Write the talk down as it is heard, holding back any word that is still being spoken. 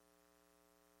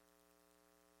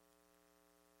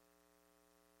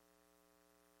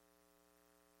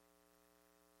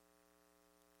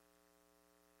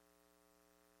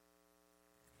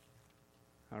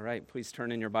All right, please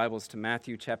turn in your Bibles to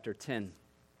Matthew chapter 10.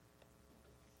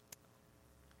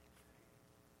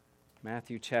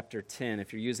 Matthew chapter 10.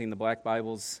 If you're using the black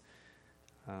Bibles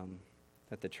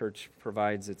that the church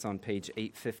provides, it's on page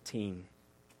 815.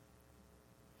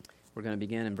 We're going to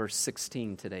begin in verse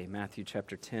 16 today. Matthew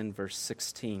chapter 10, verse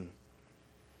 16.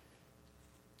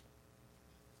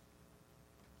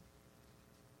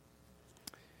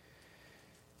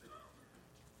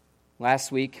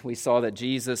 Last week, we saw that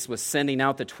Jesus was sending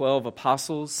out the 12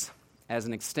 apostles as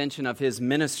an extension of his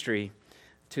ministry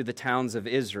to the towns of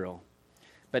Israel.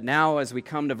 But now, as we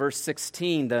come to verse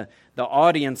 16, the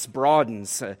audience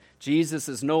broadens. Jesus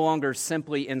is no longer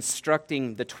simply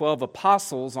instructing the 12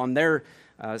 apostles on their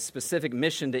specific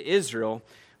mission to Israel.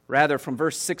 Rather, from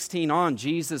verse 16 on,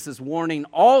 Jesus is warning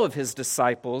all of his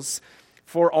disciples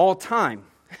for all time.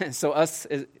 So us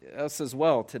as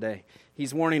well today.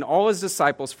 He's warning all his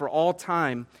disciples for all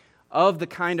time of the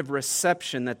kind of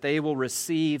reception that they will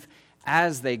receive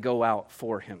as they go out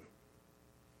for him.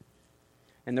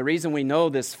 And the reason we know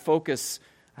this focus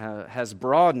has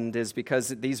broadened is because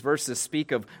these verses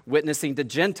speak of witnessing to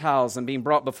Gentiles and being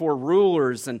brought before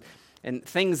rulers and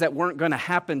things that weren't going to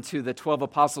happen to the 12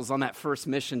 apostles on that first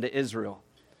mission to Israel.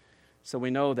 So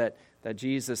we know that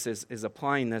Jesus is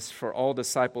applying this for all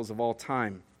disciples of all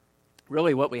time.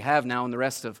 Really what we have now in the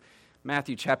rest of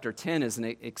Matthew chapter 10 is an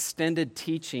extended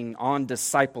teaching on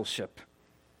discipleship.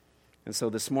 And so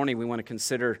this morning we want to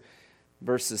consider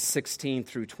verses 16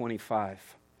 through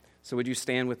 25. So would you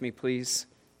stand with me, please,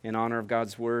 in honor of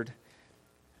God's word?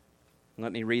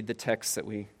 Let me read the text that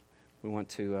we want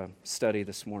to study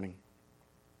this morning.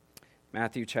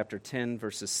 Matthew chapter 10,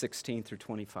 verses 16 through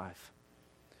 25.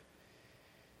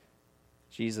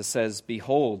 Jesus says,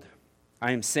 "Behold,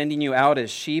 I am sending you out as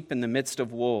sheep in the midst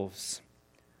of wolves.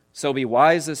 So be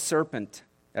wise as serpents,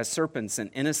 and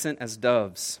innocent as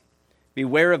doves.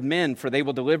 Beware of men, for they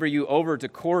will deliver you over to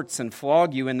courts and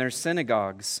flog you in their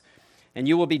synagogues. And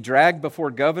you will be dragged before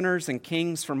governors and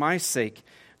kings for my sake,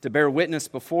 to bear witness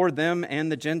before them and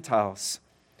the Gentiles.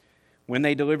 When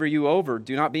they deliver you over,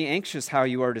 do not be anxious how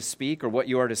you are to speak or what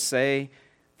you are to say,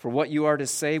 for what you are to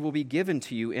say will be given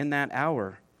to you in that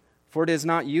hour. For it is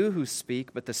not you who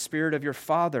speak, but the Spirit of your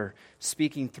Father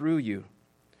speaking through you.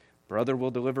 Brother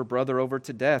will deliver brother over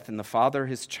to death, and the father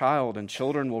his child, and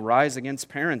children will rise against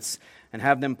parents and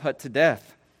have them put to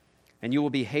death. And you will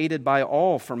be hated by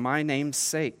all for my name's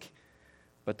sake,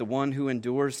 but the one who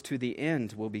endures to the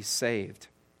end will be saved.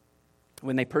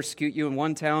 When they persecute you in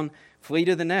one town, flee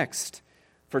to the next.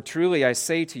 For truly I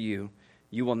say to you,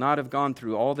 you will not have gone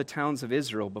through all the towns of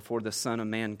Israel before the Son of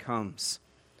Man comes.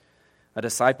 A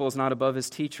disciple is not above his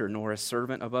teacher, nor a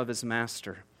servant above his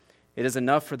master. It is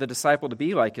enough for the disciple to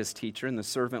be like his teacher and the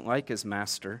servant like his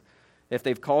master. If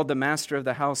they've called the master of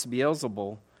the house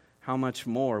Beelzebul, how much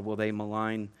more will they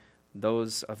malign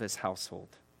those of his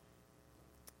household?"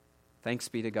 Thanks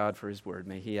be to God for his word.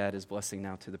 May he add his blessing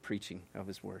now to the preaching of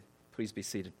his word. Please be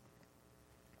seated.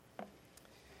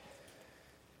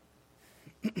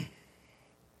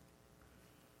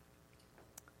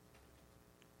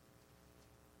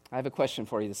 I have a question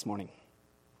for you this morning.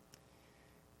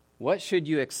 What should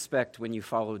you expect when you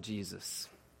follow Jesus?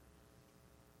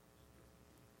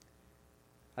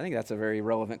 I think that's a very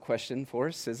relevant question for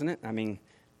us, isn't it? I mean,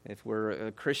 if we're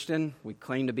a Christian, we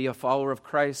claim to be a follower of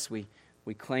Christ. We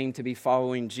claim to be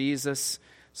following Jesus.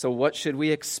 So what should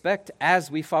we expect as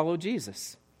we follow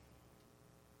Jesus?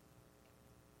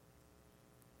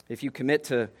 If you commit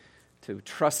to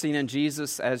trusting in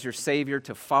Jesus as your Savior,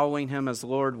 to following him as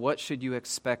Lord, what should you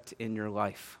expect in your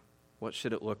life? What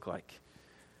should it look like?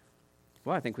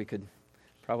 Well, I think we could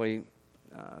probably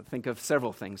think of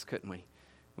several things, couldn't we?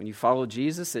 When you follow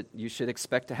Jesus, you should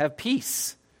expect to have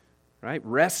peace, right?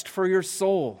 Rest for your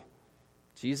soul.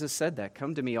 Jesus said that.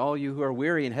 "Come to me, all you who are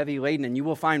weary and heavy laden, and you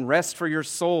will find rest for your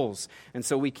souls." And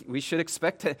so we should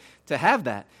expect to have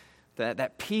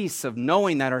that peace of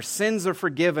knowing that our sins are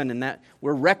forgiven and that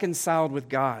we're reconciled with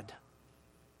God.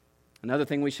 Another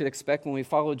thing we should expect when we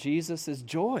follow Jesus is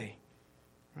joy,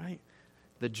 right?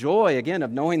 The joy, again,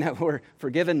 of knowing that we're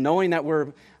forgiven, knowing that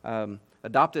we're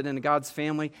adopted into God's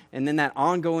family, and then that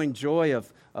ongoing joy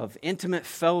of intimate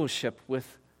fellowship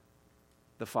with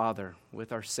the Father,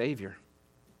 with our Savior.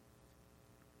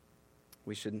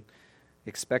 We should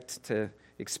expect to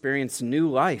experience new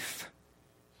life,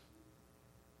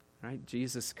 right?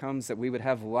 Jesus comes that we would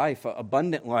have life,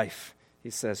 abundant life, he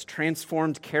says,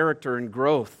 transformed character and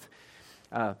growth.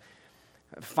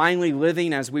 Finally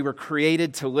living as we were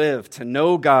created to live, to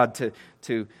know God,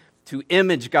 to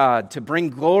image God, to bring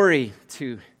glory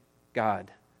to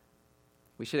God.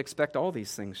 We should expect all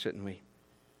these things, shouldn't we?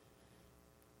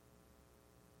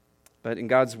 But in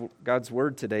God's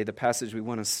Word today, the passage we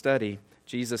want to study,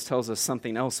 Jesus tells us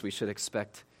something else we should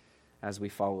expect as we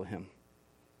follow Him.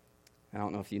 I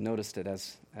don't know if you noticed it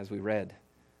as we read.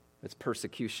 It's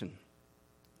persecution,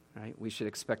 right? We should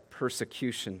expect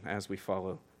persecution as we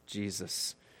follow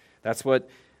Jesus. That's what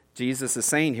Jesus is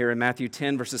saying here in Matthew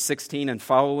 10, verses 16 and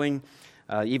following,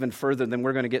 even further than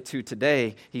we're going to get to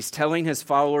today. He's telling His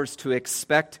followers to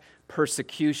expect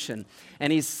persecution.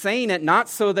 And He's saying it not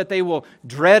so that they will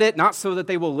dread it, not so that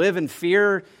they will live in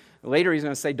fear. Later He's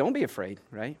going to say, don't be afraid,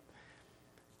 right?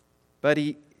 But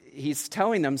He's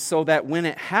telling them so that when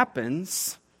it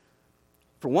happens,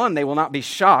 for one, they will not be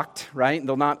shocked, right?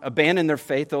 They'll not abandon their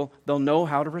faith. They'll know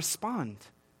how to respond.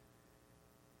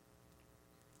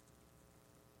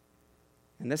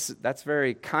 And that's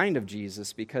very kind of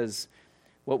Jesus, because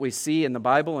what we see in the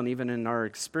Bible and even in our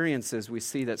experiences, we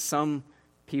see that some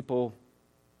people,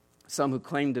 some who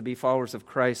claim to be followers of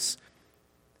Christ,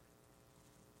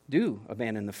 do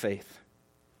abandon the faith.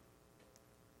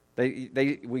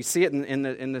 We see it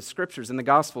in the Scriptures, in the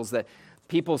Gospels, that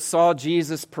people saw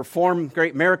Jesus perform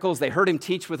great miracles. They heard Him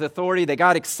teach with authority. They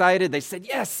got excited. They said,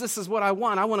 yes, this is what I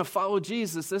want. I want to follow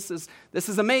Jesus. This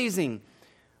is amazing.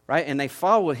 Right? And they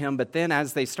follow Him, but then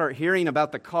as they start hearing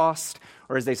about the cost,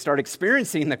 or as they start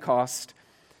experiencing the cost,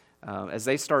 as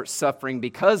they start suffering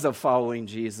because of following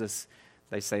Jesus,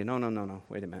 they say, no,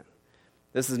 wait a minute.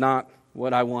 This is not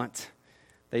what I want.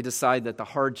 They decide that the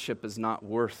hardship is not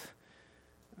worth,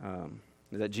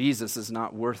 that Jesus is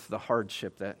not worth the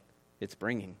hardship that it's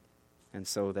bringing. And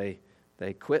so they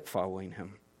quit following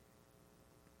Him.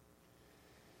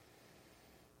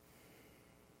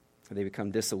 They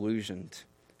become disillusioned.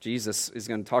 Jesus is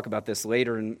going to talk about this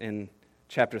later in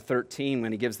chapter 13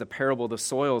 when He gives the parable of the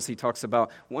soils. He talks about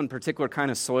one particular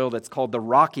kind of soil that's called the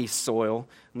rocky soil.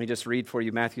 Let me just read for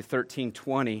you Matthew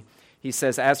 13:20. He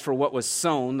says, as for what was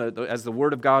sown, as the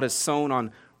word of God is sown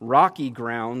on rocky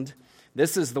ground,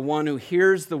 this is the one who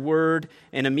hears the word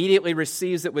and immediately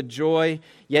receives it with joy,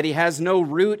 yet he has no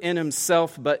root in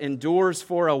himself, but endures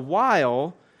for a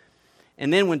while.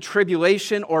 And then when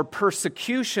tribulation or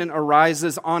persecution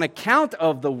arises on account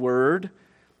of the word,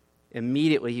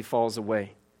 immediately he falls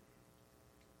away.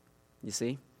 You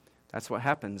see? That's what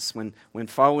happens. When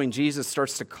following Jesus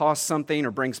starts to cost something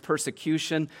or brings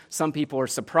persecution, some people are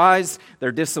surprised,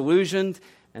 they're disillusioned,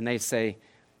 and they say,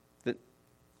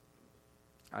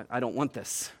 I don't want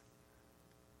this.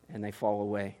 And they fall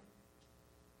away.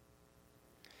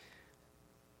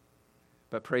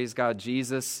 But praise God,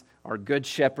 Jesus, our good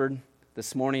shepherd,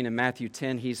 this morning in Matthew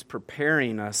 10, He's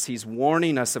preparing us. He's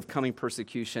warning us of coming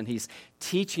persecution. He's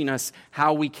teaching us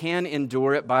how we can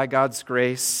endure it by God's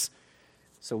grace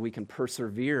so we can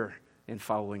persevere in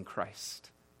following Christ.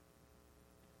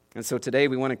 And so today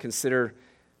we want to consider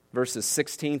verses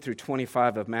 16 through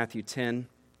 25 of Matthew 10.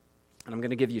 And I'm going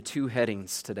to give you two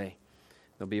headings today.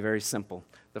 They'll be very simple.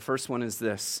 The first one is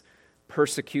this: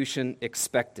 persecution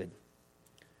expected.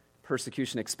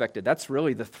 Persecution expected. That's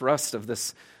really the thrust of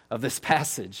this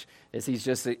passage, is he's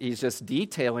just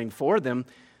detailing for them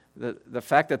the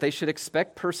fact that they should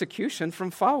expect persecution from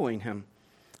following Him.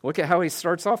 Look at how he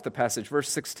starts off the passage, verse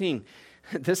 16.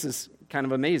 This is kind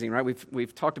of amazing, right?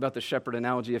 We've talked about the shepherd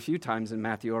analogy a few times in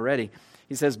Matthew already.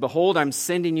 He says, behold, I'm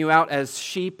sending you out as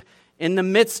sheep in the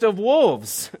midst of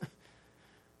wolves.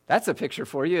 That's a picture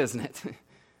for you, isn't it?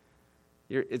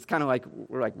 It's kind of like,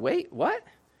 we're like, wait, what?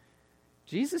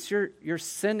 Jesus, you're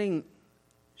sending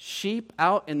sheep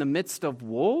out in the midst of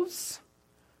wolves?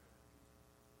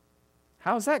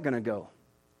 How's that going to go?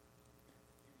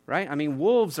 Right? I mean,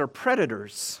 wolves are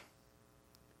predators.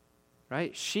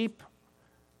 Right? Sheep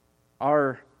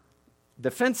are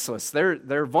defenseless.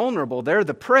 They're vulnerable. They're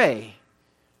the prey.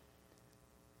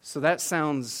 So that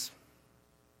sounds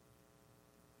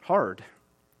hard.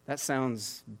 That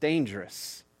sounds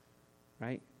dangerous.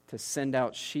 Right? To send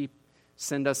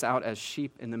us out as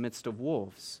sheep in the midst of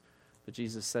wolves. But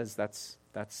Jesus says that's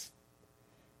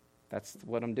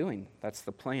what I'm doing. That's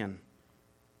the plan.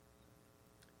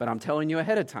 But I'm telling you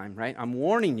ahead of time, right? I'm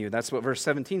warning you. That's what verse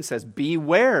 17 says.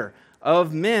 Beware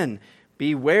of men.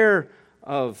 Beware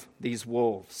of these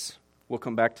wolves. We'll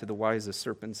come back to the wise as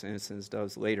serpents, innocent as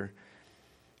doves later.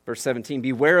 Verse 17,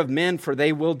 beware of men, for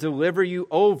they will deliver you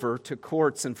over to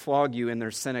courts and flog you in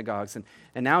their synagogues.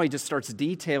 And now he just starts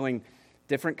detailing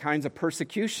different kinds of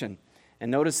persecution. And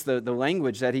notice the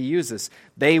language that he uses.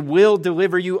 They will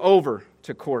deliver you over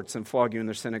to courts and flog you in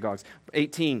their synagogues.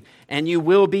 18, and you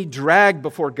will be dragged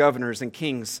before governors and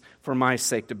kings for my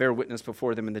sake, to bear witness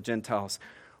before them and the Gentiles.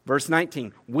 Verse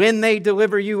 19, when they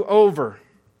deliver you over,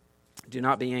 do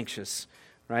not be anxious.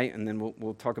 right? And then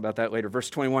we'll talk about that later. Verse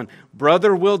 21,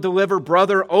 brother will deliver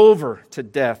brother over to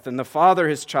death, and the father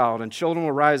his child, and children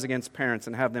will rise against parents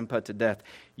and have them put to death.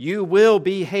 You will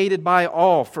be hated by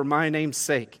all for my name's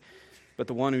sake, but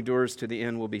the one who endures to the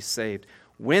end will be saved.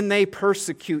 When they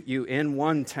persecute you in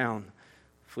one town,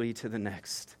 flee to the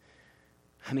next.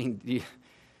 I mean,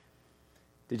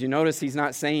 did you notice he's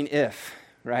not saying if,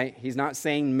 right? He's not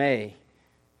saying may.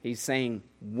 He's saying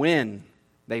when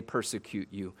they persecute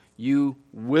you, you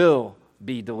will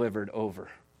be delivered over.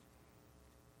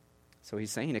 So he's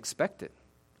saying expect it.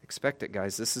 Expect it,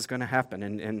 guys. This is going to happen.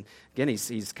 And again,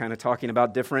 he's kind of talking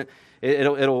about different,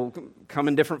 it'll come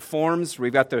in different forms.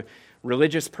 We've got the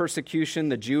religious persecution,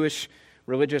 the Jewish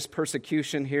religious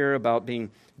persecution here about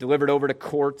being delivered over to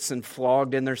courts and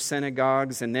flogged in their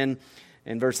synagogues. And then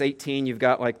in verse 18, you've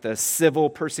got like the civil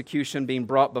persecution being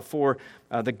brought before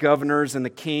the governors and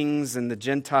the kings and the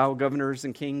Gentile governors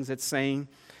and kings, it's saying.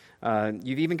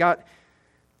 You've even got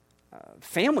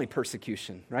family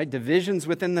persecution, right? Divisions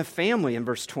within the family in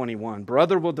verse 21.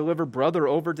 Brother will deliver brother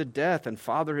over to death, and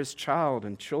father his child,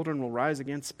 and children will rise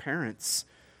against parents.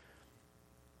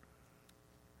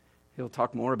 He'll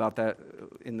talk more about that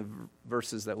in the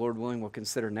verses that, Lord willing, we'll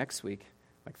consider next week,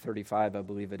 like 35, I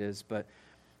believe it is. But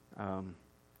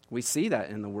we see that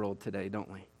in the world today,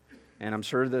 don't we? And I'm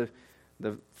sure the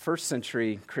first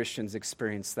century Christians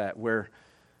experienced that, where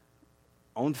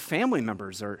own family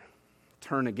members are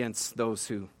turned against those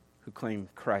who claim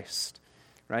Christ,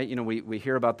 right? You know, we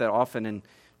hear about that often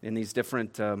in these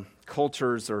different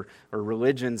cultures or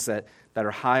religions that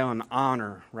are high on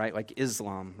honor, right? Like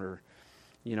Islam, or,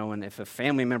 you know, and if a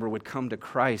family member would come to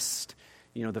Christ,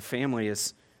 you know, the family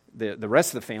is, the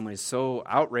rest of the family is so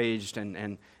outraged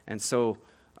and so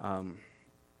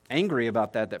angry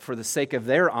about that for the sake of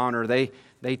their honor, they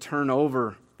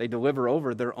deliver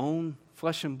over their own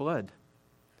flesh and blood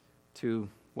to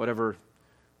whatever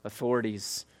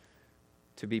authorities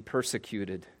to be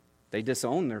persecuted. They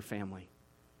disown their family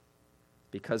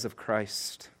because of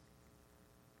Christ.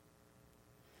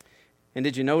 And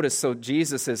did you notice, so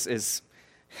Jesus is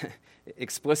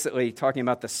explicitly talking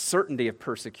about the certainty of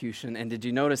persecution, and did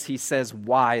you notice he says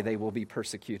why they will be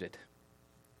persecuted?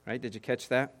 Right? Did you catch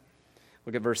that?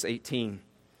 Look at verse 18.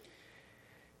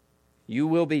 You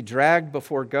will be dragged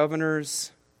before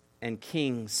governors and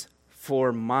kings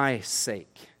for my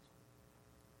sake.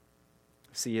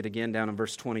 See it again down in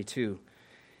verse 22.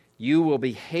 You will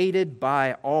be hated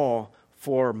by all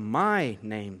for my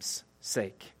name's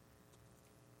sake.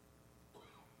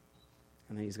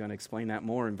 And then he's going to explain that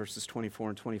more in verses 24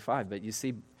 and 25. But you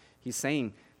see, he's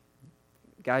saying,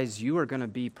 guys, you are going to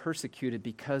be persecuted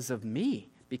because of me,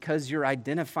 because you're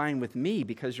identifying with me,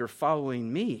 because you're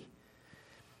following me.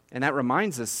 And that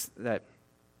reminds us that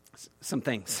some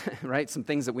things, right? Some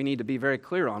things that we need to be very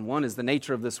clear on. One is the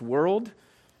nature of this world,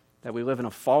 that we live in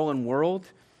a fallen world,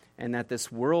 and that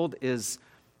this world is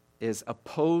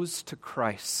opposed to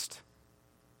Christ,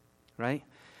 right?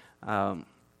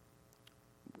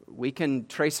 We can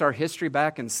trace our history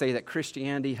back and say that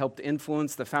Christianity helped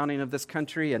influence the founding of this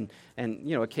country, and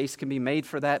you know, a case can be made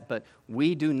for that, but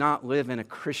we do not live in a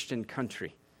Christian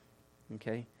country,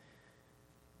 okay?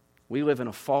 We live in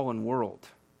a fallen world.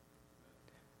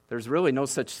 There's really no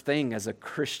such thing as a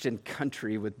Christian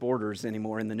country with borders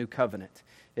anymore in the New Covenant.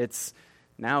 It's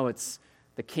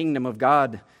the kingdom of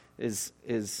God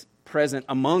is present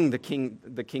among the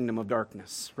kingdom of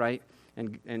darkness, right?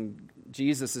 And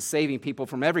Jesus is saving people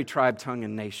from every tribe, tongue,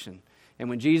 and nation. And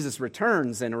when Jesus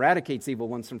returns and eradicates evil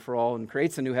once and for all and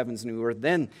creates a new heavens, new earth,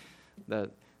 then the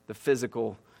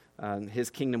physical, his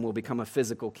kingdom will become a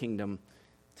physical kingdom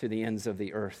to the ends of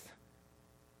the earth.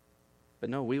 But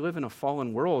no, we live in a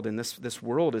fallen world, and this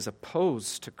world is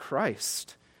opposed to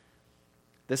Christ.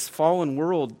 This fallen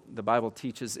world, the Bible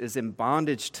teaches, is in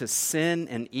bondage to sin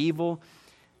and evil.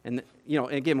 And, you know,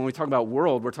 again, when we talk about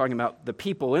world, we're talking about the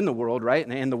people in the world, right?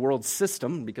 And the world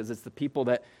system, because it's the people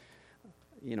that,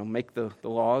 you know, make the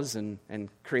laws and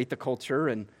create the culture.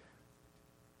 And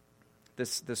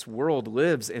this world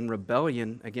lives in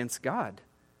rebellion against God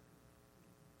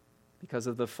because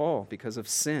of the fall, because of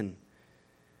sin.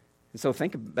 And so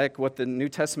think back what the New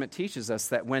Testament teaches us,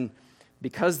 that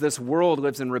because this world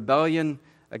lives in rebellion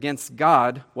against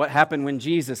God, what happened when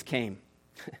Jesus came?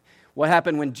 What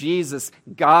happened when Jesus,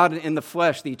 God in the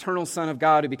flesh, the eternal Son of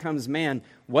God who becomes man,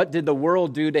 what did the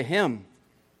world do to him?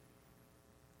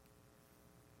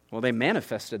 Well, they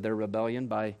manifested their rebellion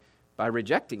by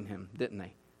rejecting him, didn't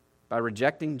they? By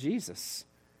rejecting Jesus.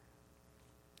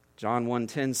 John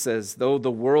 1:10 says, though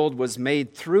the world was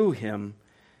made through him,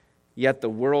 yet the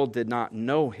world did not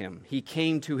know him. He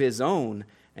came to his own,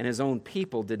 and his own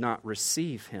people did not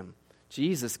receive him.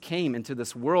 Jesus came into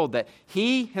this world that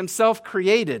he himself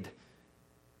created.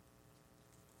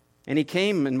 And he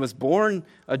came and was born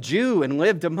a Jew and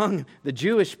lived among the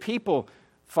Jewish people,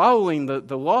 following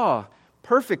the law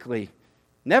perfectly,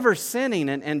 never sinning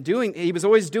and doing. He was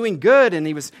always doing good, and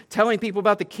he was telling people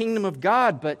about the kingdom of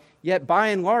God, but yet by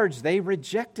and large they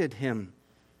rejected him,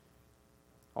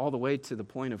 all the way to the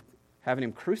point of having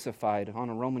him crucified on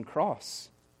a Roman cross.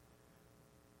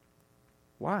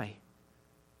 Why?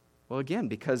 Well, again,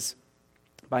 because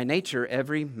by nature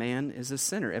every man is a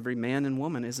sinner. Every man and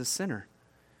woman is a sinner.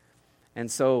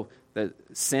 And so the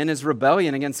sin is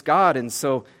rebellion against God, and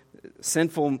so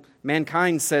sinful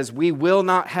mankind says, we will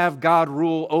not have God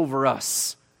rule over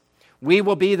us. We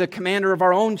will be the commander of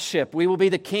our own ship. We will be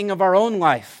the king of our own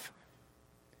life.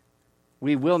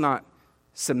 We will not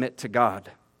submit to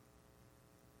God.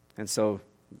 And so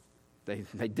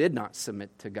they did not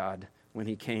submit to God when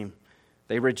he came.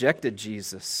 They rejected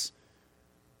Jesus.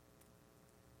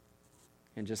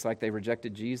 And just like they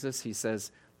rejected Jesus, he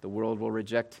says, the world will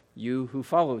reject you who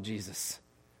follow Jesus.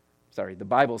 Sorry, the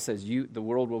Bible says the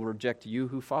world will reject you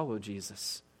who follow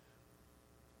Jesus.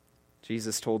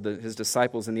 Jesus told his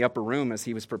disciples in the upper room as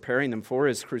he was preparing them for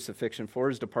his crucifixion, for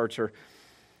his departure,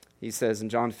 he says in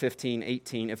John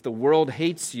 15:18, if the world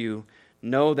hates you,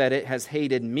 know that it has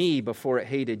hated me before it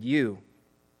hated you.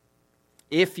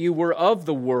 If you were of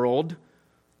the world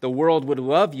would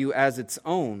love you as its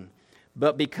own.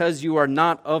 But because you are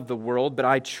not of the world, but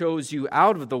I chose you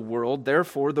out of the world,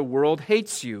 therefore the world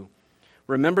hates you.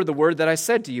 Remember the word that I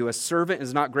said to you, a servant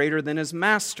is not greater than his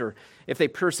master. If they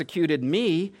persecuted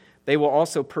me, they will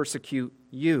also persecute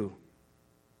you.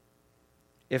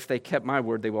 If they kept my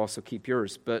word, they will also keep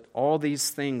yours. But all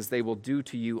these things they will do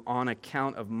to you on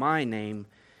account of my name,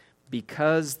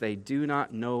 because they do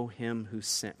not know him who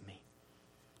sent me.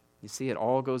 You see, it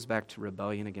all goes back to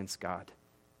rebellion against God.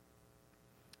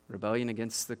 Rebellion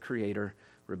against the Creator,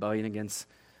 rebellion against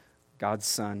God's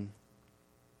Son,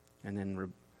 and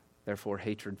then therefore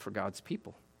hatred for God's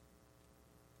people.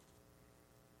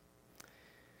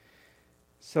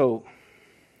 So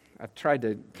I've tried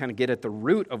to kind of get at the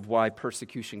root of why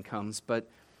persecution comes, but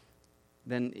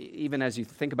then even as you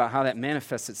think about how that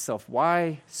manifests itself,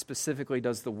 why specifically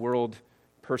does the world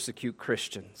persecute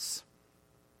Christians?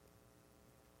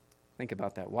 Think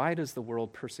about that. Why does the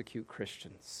world persecute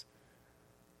Christians?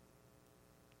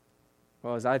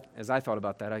 Well, as I thought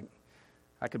about that,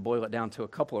 I could boil it down to a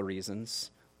couple of reasons.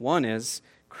 One is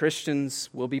Christians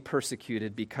will be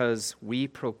persecuted because we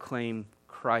proclaim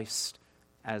Christ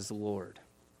as Lord.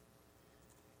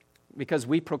 Because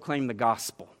we proclaim the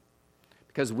gospel.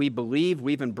 Because we believe,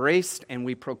 we've embraced, and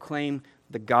we proclaim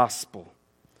the gospel.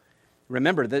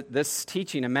 Remember that this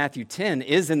teaching in Matthew 10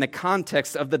 is in the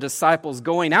context of the disciples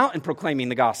going out and proclaiming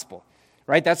the gospel.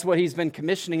 Right? That's what he's been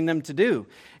commissioning them to do.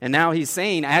 And now he's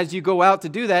saying, as you go out to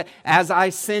do that, as I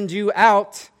send you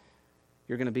out,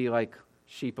 you're going to be like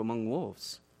sheep among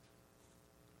wolves.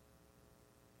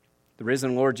 The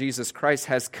risen Lord Jesus Christ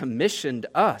has commissioned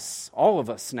us, all of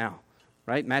us now,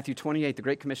 right? Matthew 28, the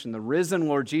Great Commission. The risen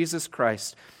Lord Jesus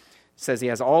Christ says he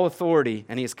has all authority,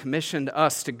 and he has commissioned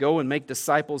us to go and make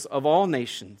disciples of all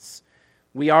nations.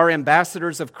 We are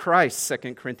ambassadors of Christ,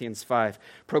 2 Corinthians 5,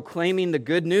 proclaiming the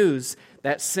good news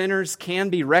that sinners can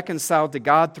be reconciled to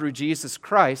God through Jesus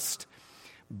Christ.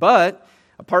 But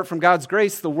apart from God's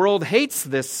grace, the world hates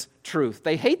this truth.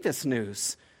 They hate this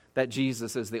news that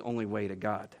Jesus is the only way to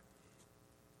God.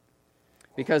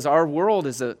 Because our world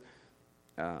is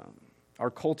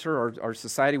our culture, our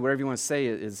society, whatever you want to say,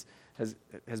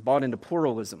 has bought into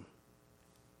pluralism.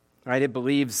 Right? It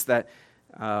believes that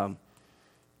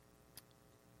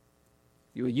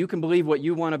you can believe what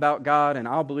you want about God, and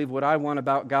I'll believe what I want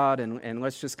about God, and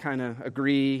let's just kind of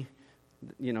agree,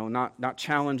 not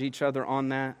challenge each other on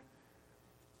that.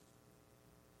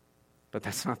 But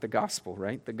that's not the gospel,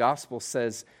 right? The gospel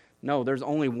says, no, there's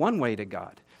only one way to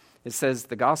God. It says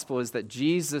the gospel is that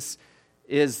Jesus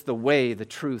is the way, the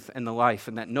truth, and the life,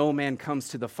 and that no man comes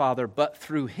to the Father but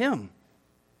through him.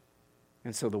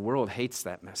 And so the world hates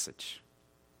that message.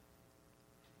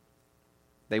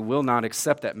 They will not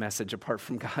accept that message apart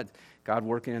from God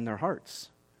working in their hearts.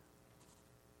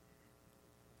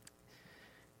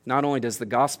 Not only does the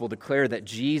gospel declare that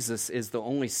Jesus is the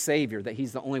only Savior, that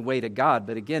he's the only way to God,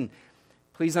 but again,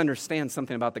 please understand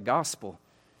something about the gospel.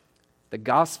 The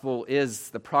gospel is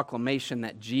the proclamation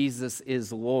that Jesus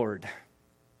is Lord.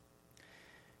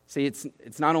 See, it's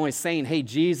not only saying, hey,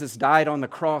 Jesus died on the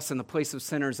cross in the place of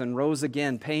sinners and rose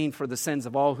again, paying for the sins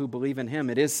of all who believe in him.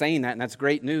 It is saying that, and that's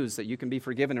great news, that you can be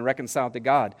forgiven and reconciled to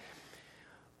God.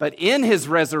 But in his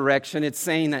resurrection, it's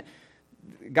saying that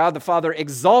God the Father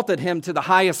exalted him to the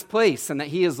highest place and that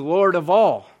he is Lord of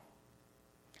all.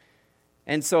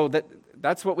 And so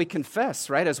that's what we confess,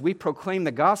 right? As we proclaim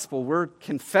the gospel, we're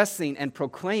confessing and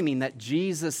proclaiming that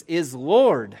Jesus is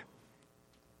Lord.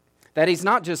 That he's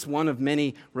not just one of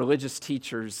many religious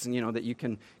teachers, that you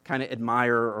can kind of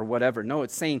admire or whatever. No,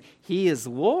 it's saying he is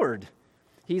Lord.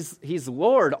 He's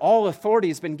Lord. All authority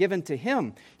has been given to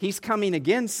him. He's coming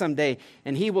again someday,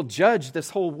 and he will judge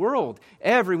this whole world.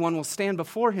 Everyone will stand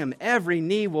before him. Every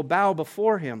knee will bow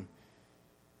before him.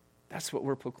 That's what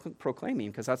we're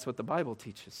proclaiming, because that's what the Bible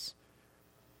teaches.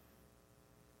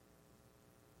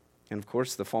 And of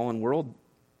course, the fallen world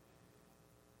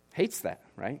hates that,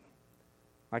 right?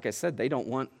 Like I said, they don't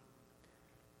want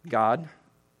God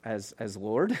as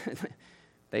Lord.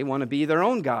 They want to be their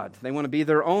own God. They want to be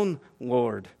their own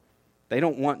Lord. They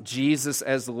don't want Jesus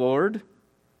as Lord.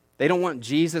 They don't want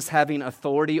Jesus having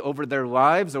authority over their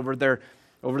lives, over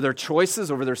their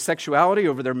choices, over their sexuality,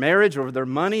 over their marriage, over their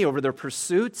money, over their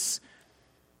pursuits.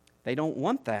 They don't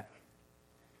want that.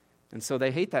 And so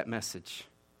they hate that message.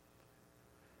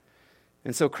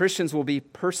 And so Christians will be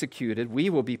persecuted. We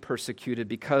will be persecuted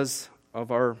because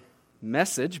of our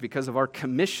message, because of our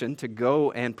commission to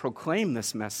go and proclaim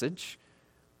this message.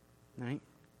 Right?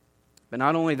 But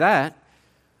not only that,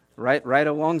 right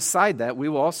alongside that, we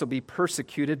will also be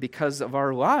persecuted because of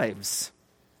our lives.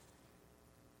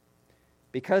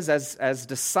 Because as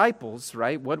disciples,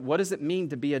 right, what does it mean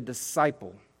to be a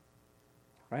disciple?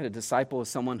 Right? A disciple is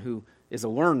someone who is a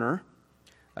learner.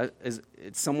 It's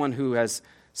someone who has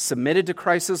submitted to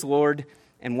Christ as Lord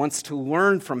and wants to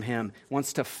learn from him,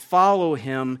 wants to follow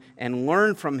him and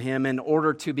learn from him in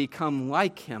order to become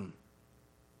like him.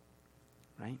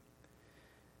 Right?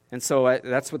 And so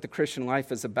that's what the Christian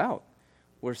life is about.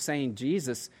 We're saying,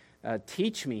 Jesus,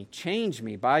 teach me, change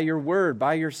me by your word,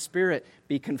 by your Spirit,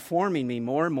 be conforming me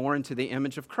more and more into the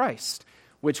image of Christ,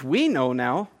 which we know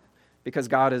now, because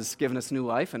God has given us new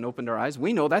life and opened our eyes,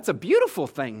 we know that's a beautiful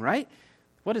thing, right?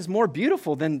 What is more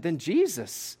beautiful than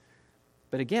Jesus?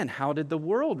 But again, how did the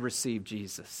world receive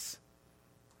Jesus?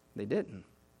 They didn't.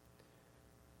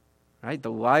 Right?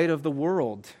 The light of the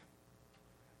world,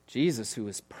 Jesus, who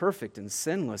is perfect and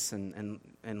sinless and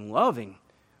loving,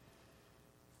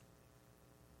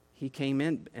 he came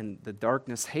in, and the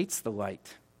darkness hates the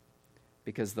light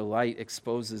because the light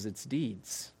exposes its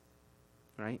deeds.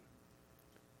 Right?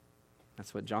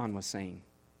 That's what John was saying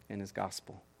in his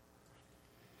gospel.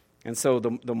 And so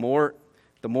the more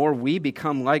we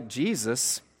become like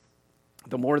Jesus,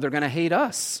 the more they're going to hate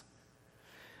us.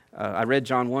 I read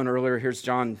John 1 earlier. Here's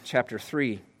John chapter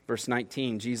 3, verse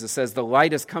 19. Jesus says, "The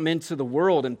light has come into the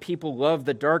world, and people love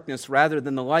the darkness rather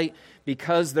than the light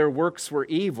because their works were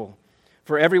evil.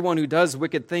 For everyone who does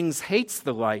wicked things hates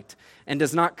the light and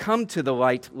does not come to the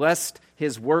light, lest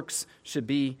his works should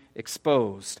be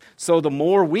exposed." So the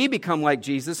more we become like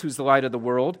Jesus, who's the light of the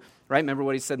world, right? Remember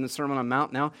what he said in the Sermon on the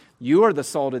Mount now? You are the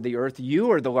salt of the earth. You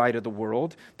are the light of the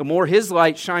world. The more his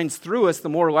light shines through us, the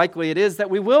more likely it is that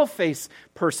we will face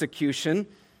persecution,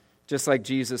 just like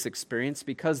Jesus experienced,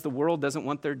 because the world doesn't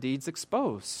want their deeds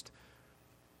exposed.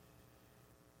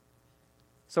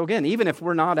 So again, even if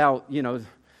we're not out,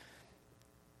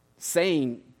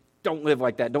 saying, don't live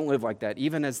like that, don't live like that,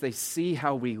 even as they see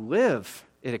how we live,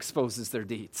 it exposes their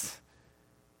deeds.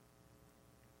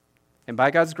 And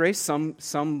by God's grace,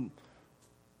 some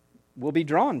will be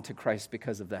drawn to Christ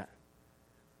because of that.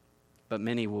 But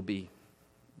many will be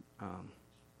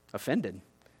offended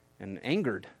and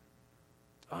angered.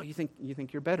 Oh, you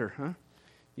think you're better, huh?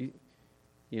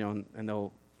 And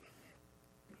they'll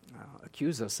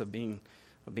accuse us of being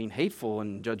hateful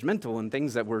and judgmental and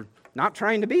things that we're not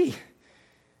trying to be.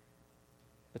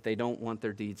 But they don't want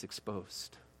their deeds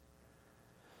exposed.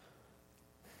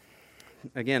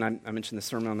 Again, I mentioned the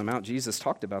Sermon on the Mount. Jesus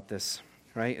talked about this,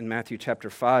 right? In Matthew chapter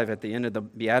 5, at the end of the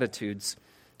Beatitudes,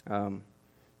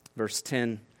 verse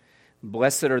 10,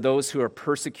 "Blessed are those who are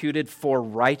persecuted for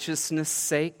righteousness'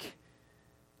 sake."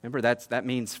 Remember, that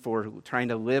means for trying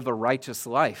to live a righteous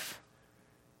life.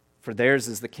 "For theirs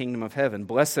is the kingdom of heaven.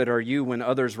 Blessed are you when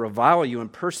others revile you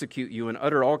and persecute you and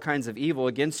utter all kinds of evil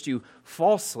against you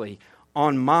falsely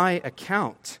on my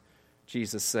account,"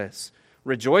 Jesus says.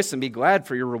 "Rejoice and be glad,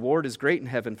 for your reward is great in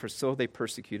heaven, for so they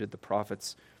persecuted the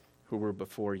prophets who were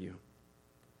before you."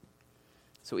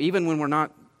 So even when we're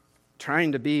not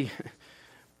trying to be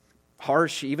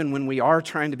harsh, even when we are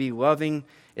trying to be loving,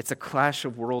 it's a clash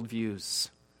of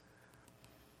worldviews.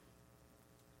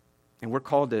 And we're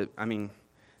called to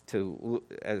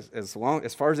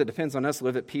as far as it depends on us,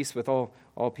 live at peace with all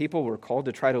people. We're called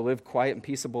to try to live quiet and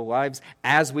peaceable lives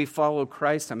as we follow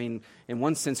Christ. In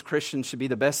one sense, Christians should be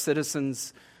the best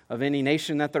citizens of any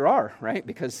nation that there are, right?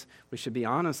 Because we should be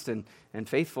honest and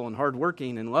faithful and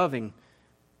hardworking and loving.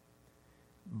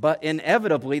 But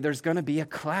inevitably, there's going to be a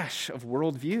clash of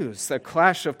worldviews, a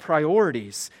clash of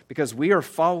priorities, because we are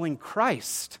following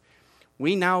Christ.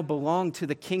 We now belong to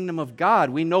the kingdom of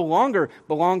God. We no longer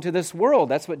belong to this world.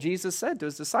 That's what Jesus said to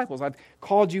his disciples. I've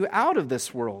called you out of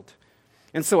this world.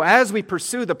 And so as we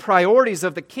pursue the priorities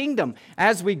of the kingdom,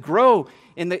 as we grow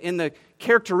in the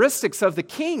characteristics of the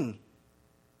king,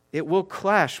 it will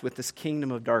clash with this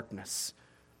kingdom of darkness.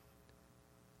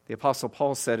 The Apostle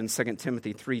Paul said in 2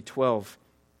 Timothy 3:12,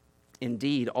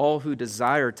 "Indeed, all who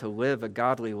desire to live a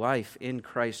godly life in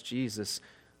Christ Jesus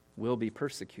will be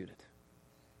persecuted."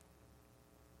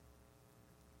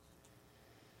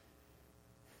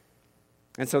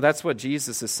 And so that's what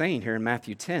Jesus is saying here in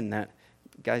Matthew 10, that,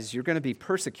 guys, you're going to be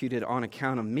persecuted on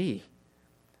account of me.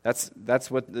 That's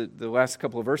what the last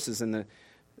couple of verses in the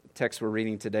text we're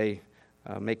reading today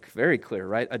make very clear,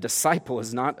 right? A disciple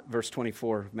is not, verse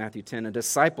 24 of Matthew 10, a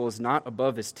disciple is not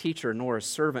above his teacher, nor a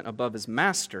servant above his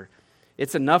master.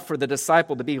 It's enough for the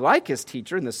disciple to be like his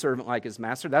teacher and the servant like his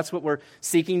master. That's what we're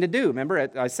seeking to do. Remember,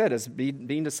 I said, as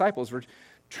being disciples, we're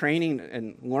training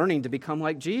and learning to become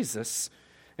like Jesus.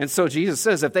 And so Jesus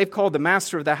says, if they've called the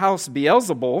master of the house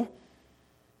Beelzebul,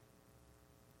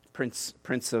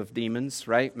 prince of demons,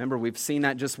 right? Remember, we've seen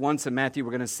that just once in Matthew.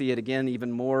 We're going to see it again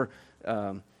even more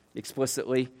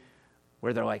explicitly,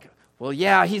 where they're like, well,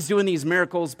 yeah, he's doing these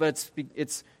miracles, but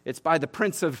it's by the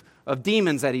prince of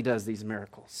demons that he does these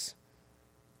miracles.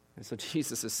 And so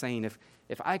Jesus is saying,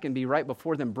 if I can be right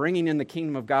before them, bringing in the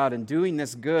kingdom of God and doing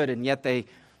this good, and yet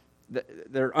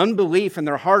their unbelief and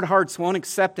their hard hearts won't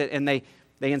accept it, and they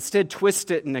instead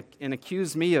twist it and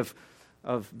accuse me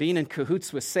of being in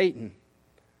cahoots with Satan.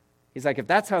 He's like, if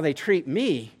that's how they treat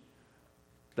me,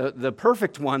 the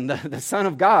perfect one, the Son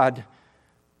of God,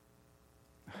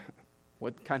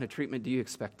 what kind of treatment do you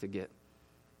expect to get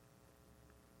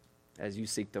as you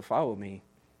seek to follow me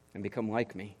and become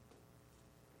like me?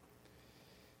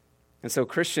 And so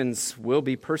Christians will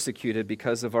be persecuted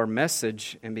because of our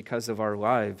message and because of our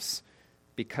lives,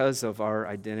 because of our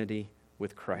identity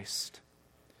with Christ.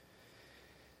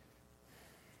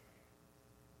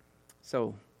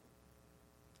 So,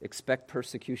 expect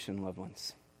persecution, loved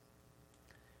ones.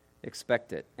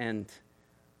 Expect it. And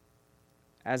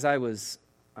as I was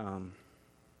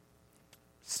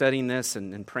studying this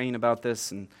and praying about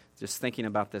this and just thinking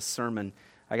about this sermon,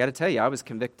 I got to tell you, I was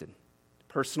convicted.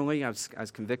 Personally, I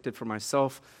was convicted for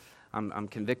myself. I'm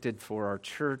convicted for our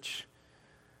church.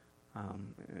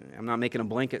 I'm not making a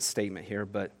blanket statement here,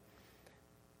 but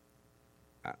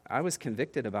I was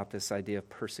convicted about this idea of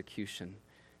persecution.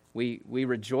 We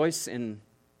rejoice in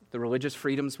the religious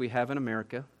freedoms we have in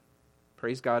America.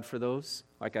 Praise God for those.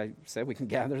 Like I said, we can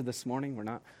gather this morning. We're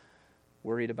not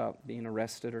worried about being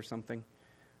arrested or something.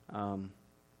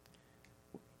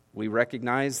 We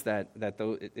recognize that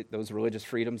those religious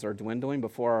freedoms are dwindling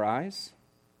before our eyes.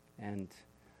 And,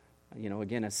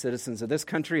 again, as citizens of this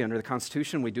country, under the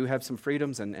Constitution, we do have some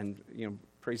freedoms. And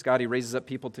praise God, He raises up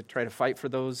people to try to fight for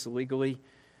those legally.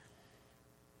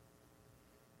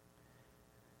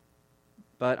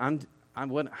 But I don't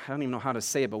even know how to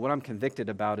say it, but what I'm convicted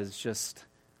about is just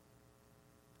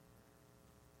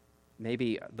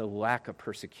maybe the lack of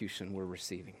persecution we're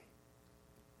receiving.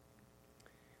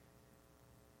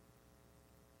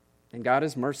 And God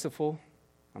is merciful.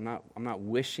 I'm not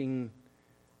wishing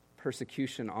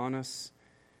persecution on us,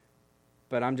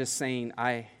 but I'm just saying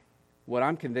what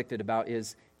I'm convicted about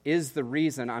is the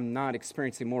reason I'm not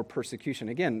experiencing more persecution.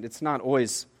 Again, it's not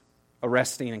always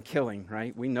arresting and killing,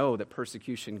 right? We know that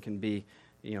persecution can be,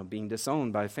 being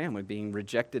disowned by a family, being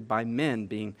rejected by men,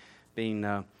 being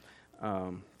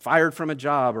fired from a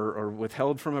job or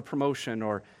withheld from a promotion,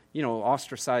 or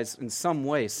ostracized in some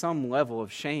way, some level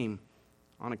of shame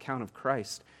on account of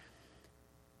Christ.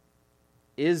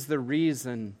 Is the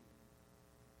reason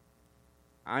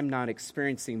I'm not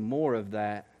experiencing more of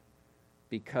that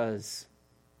because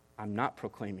I'm not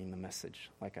proclaiming the message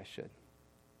like I should?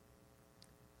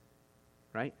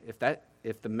 Right?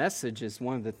 If the message is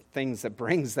one of the things that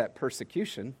brings that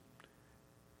persecution,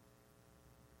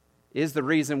 is the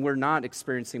reason we're not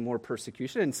experiencing more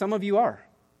persecution, and some of you are,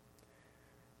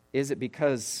 is it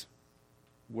because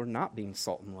we're not being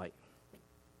salt and light?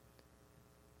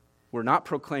 We're not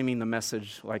proclaiming the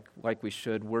message like we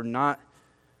should. We're not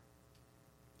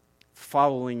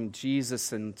following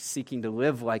Jesus and seeking to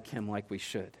live like Him like we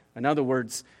should. In other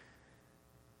words,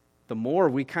 the more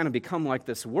we kind of become like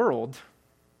this world,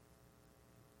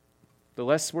 the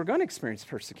less we're going to experience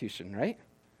persecution, right?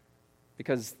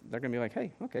 Because they're going to be like,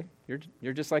 hey, okay,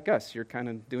 you're just like us. You're kind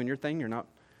of doing your thing. You're not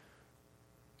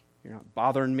You're not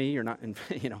bothering me. You're not,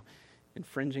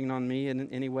 infringing on me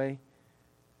in any way.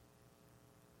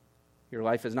 Your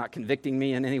life is not convicting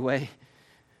me in any way.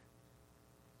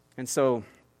 And so,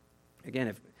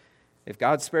 again, if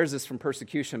God spares us from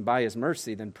persecution by His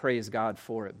mercy, then praise God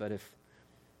for it. But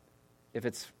if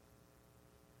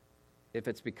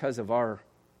it's because of our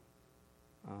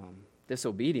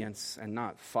disobedience and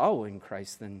not following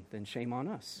Christ, then shame on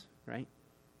us, right?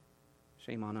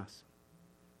 Shame on us.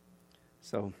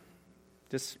 So,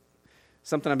 just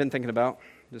something I've been thinking about.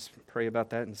 Just pray about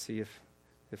that and see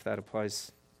if that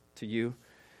applies to you.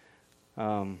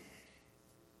 And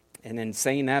in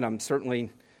saying that, I'm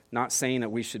certainly not saying that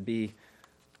we should be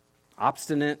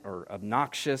obstinate or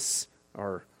obnoxious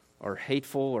or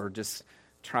hateful or just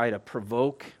try to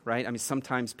provoke, right? I mean,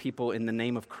 sometimes people in the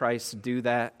name of Christ do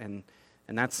that, and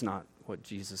that's not what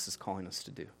Jesus is calling us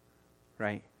to do,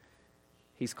 right?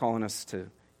 He's calling us to,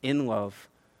 in love,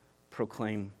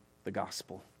 proclaim the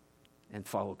gospel and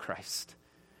follow Christ.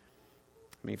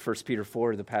 I mean, 1 Peter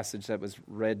 4, the passage that was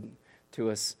read to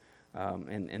us,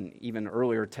 and even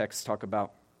earlier texts talk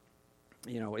about,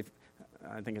 if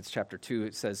I think it's chapter 2,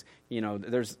 it says,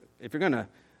 if you're going to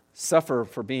suffer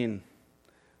for being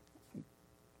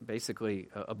basically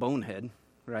a bonehead,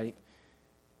 right,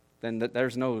 then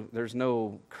there's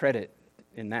no credit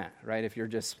in that, right? If you're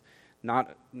just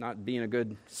not being a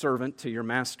good servant to your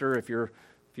master, if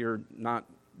you're not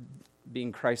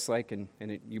being Christ-like and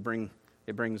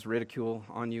it brings ridicule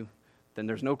on you, then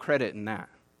there's no credit in that.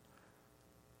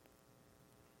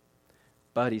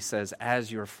 But he says,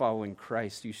 as you're following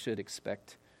Christ, you should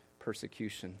expect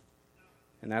persecution.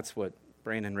 And that's what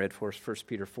Brandon read for us, 1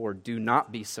 Peter 4. Do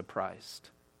not be surprised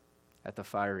at the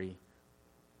fiery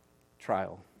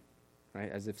trial, right?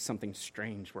 As if something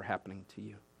strange were happening to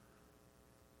you.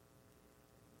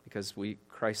 Because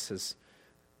Christ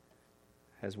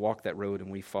has walked that road and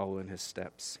we follow in His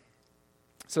steps.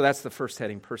 So that's the first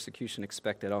heading, persecution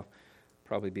expected. I'll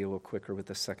probably be a little quicker with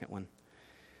the second one.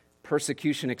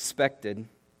 Persecution expected.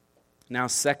 Now,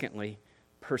 secondly,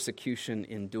 persecution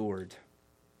endured.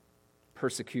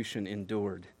 Persecution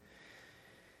endured.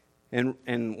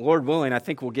 And Lord willing, I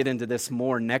think we'll get into this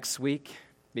more next week,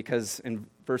 because in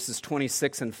verses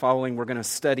 26 and following, we're going to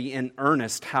study in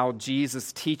earnest how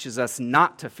Jesus teaches us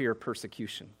not to fear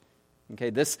persecution. Okay,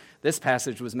 this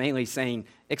passage was mainly saying,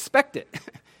 expect it.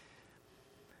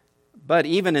 But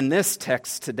even in this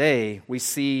text today, we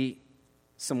see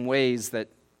some ways that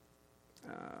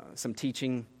some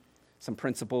teaching, some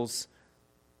principles,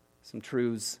 some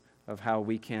truths of how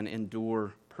we can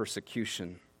endure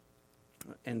persecution.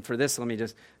 And for this, let me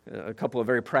just, a couple of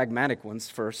very pragmatic ones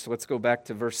first. Let's go back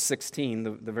to verse 16,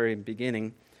 the very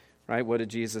beginning, right? What did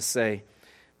Jesus say?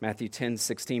 Matthew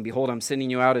 10:16, behold, I'm sending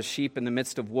you out as sheep in the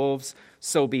midst of wolves,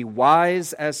 so be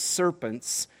wise as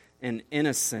serpents and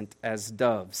innocent as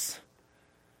doves.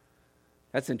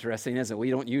 That's interesting, isn't it? We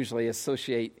don't usually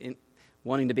associate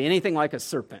wanting to be anything like a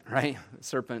serpent, right? A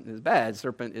serpent is bad.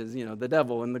 Serpent is, the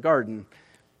devil in the garden,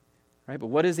 right? But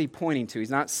what is he pointing to?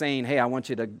 He's not saying, hey, I want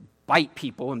you to bite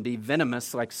people and be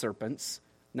venomous like serpents.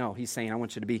 No, he's saying, I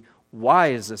want you to be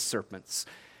wise as serpents.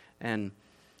 And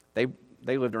they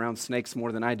lived around snakes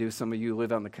more than I do. Some of you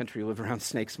live out in the country, live around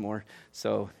snakes more.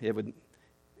 So it would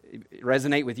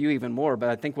resonate with you even more. But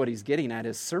I think what he's getting at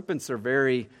is serpents are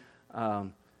very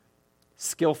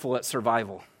skillful at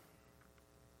survival.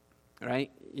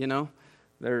 Right?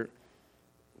 They're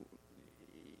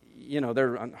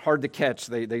hard to catch.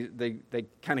 They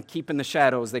kind of keep in the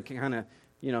shadows. They kind of,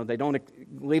 they don't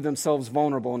leave themselves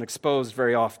vulnerable and exposed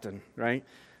very often, right?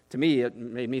 To me, it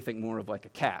made me think more of like a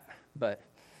cat, but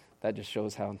that just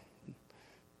shows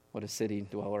what a city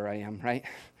dweller I am, right?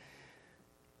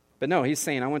 But no, he's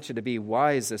saying, I want you to be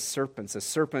wise as serpents. A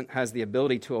serpent has the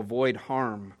ability to avoid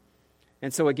harm.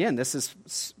 And so again, this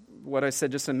is what I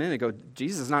said just a minute ago.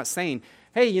 Jesus is not saying,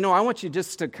 hey, I want you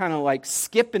just to kind of like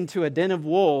skip into a den of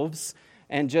wolves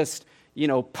and just,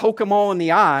 poke them all in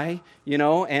the eye,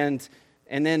 and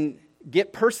then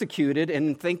get persecuted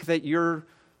and think that you're,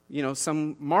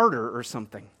 some martyr or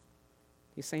something.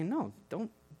 He's saying, no,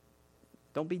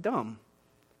 don't be dumb,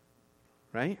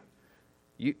 right?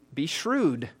 You be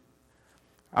shrewd.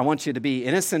 I want you to be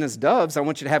innocent as doves. I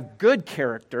want you to have good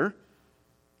character,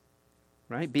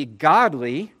 right? Be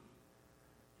godly.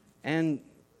 And,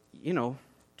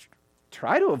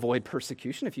 try to avoid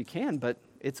persecution if you can, but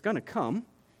it's going to come.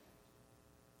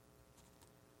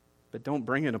 But don't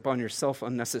bring it upon yourself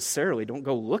unnecessarily. Don't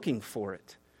go looking for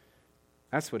it.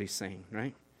 That's what he's saying,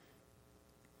 right?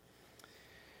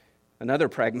 Another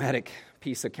pragmatic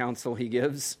piece of counsel he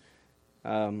gives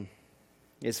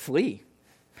is flee.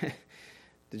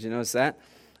 Did you notice that?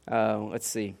 Let's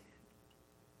see.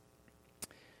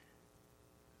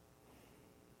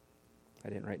 I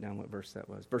didn't write down what verse that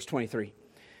was. Verse 23.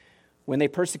 When they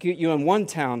persecute you in one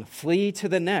town, flee to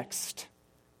the next.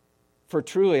 For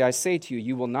truly I say to you,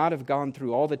 you will not have gone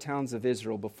through all the towns of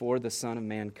Israel before the Son of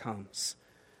Man comes.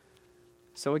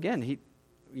 So again,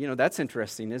 that's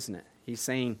interesting, isn't it? He's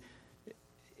saying,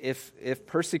 if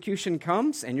persecution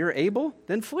comes and you're able,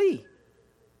 then flee.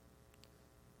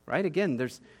 Right? Again,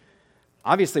 there's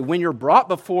obviously when you're brought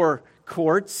before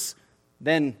courts,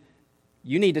 then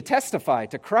you need to testify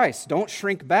to Christ. Don't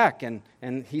shrink back, and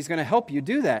he's going to help you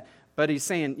do that. But he's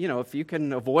saying, if you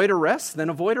can avoid arrest, then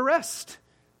avoid arrest.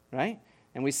 Right?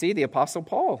 And we see the Apostle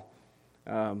Paul,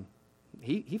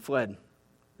 he fled,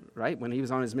 right? When he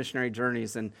was on his missionary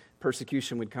journeys and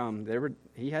persecution would come,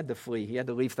 he had to flee. He had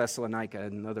to leave Thessalonica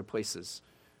and other places.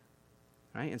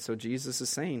 Right? And so Jesus is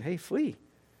saying, hey, flee.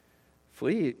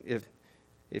 Flee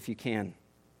if you can.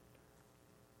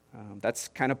 That's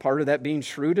kind of part of that being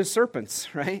shrewd as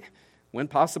serpents, right? When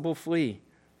possible, flee.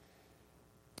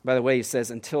 By the way, he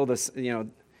says until this,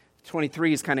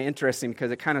 23 is kind of interesting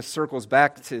because it kind of circles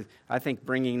back to, I think,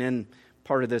 bringing in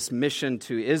part of this mission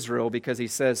to Israel, because he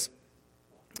says,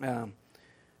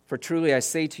 for truly I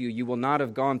say to you, you will not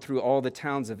have gone through all the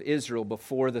towns of Israel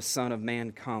before the Son of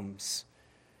Man comes.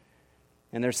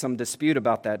 And there's some dispute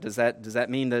about that. Does that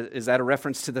mean that, is that a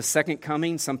reference to the second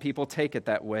coming? Some people take it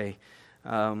that way.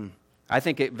 I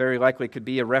think it very likely could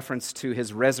be a reference to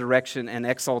his resurrection and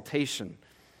exaltation.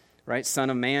 Right? Son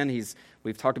of Man,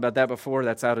 we've talked about that before.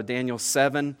 That's out of Daniel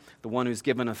 7, the one who's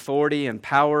given authority and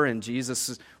power, and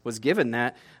Jesus was given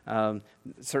that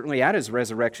certainly at his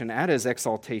resurrection, at his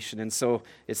exaltation. And so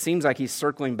it seems like he's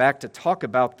circling back to talk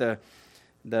about the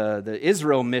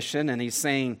Israel mission, and he's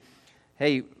saying,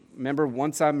 hey, remember,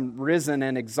 once I'm risen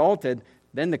and exalted,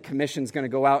 then the commission's going to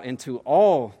go out into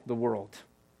all the world.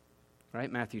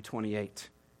 Right? Matthew 28.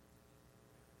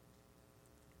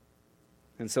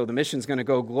 And so the mission's going to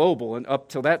go global, and up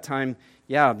till that time,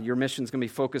 your mission's going to be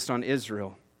focused on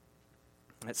Israel.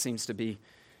 That seems to be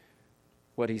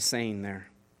what he's saying there.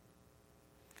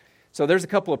 So there's a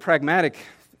couple of pragmatic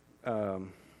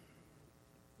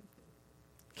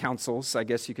counsels, I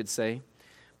guess you could say.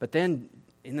 But then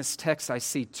in this text, I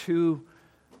see two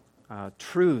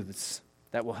truths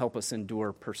that will help us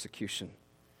endure persecution.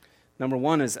 Number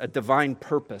one is a divine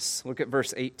purpose. Look at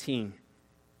verse 18.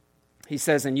 He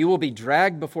says, and you will be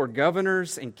dragged before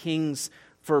governors and kings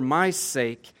for my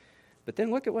sake. But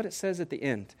then look at what it says at the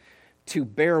end. To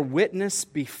bear witness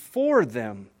before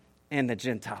them and the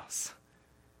Gentiles.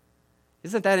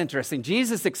 Isn't that interesting?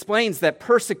 Jesus explains that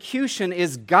persecution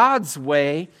is God's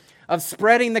way of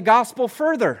spreading the gospel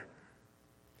further.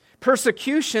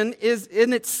 Persecution is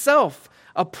in itself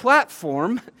a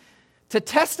platform to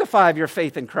testify of your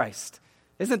faith in Christ.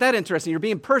 Isn't that interesting? You're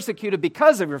being persecuted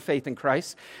because of your faith in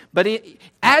Christ, but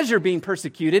as you're being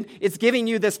persecuted, it's giving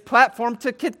you this platform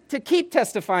to keep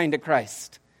testifying to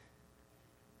Christ.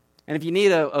 And if you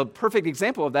need a perfect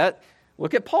example of that,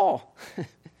 look at Paul.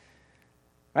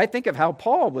 Right? Think of how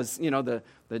Paul was, the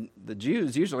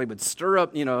Jews usually would stir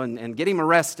up, and get him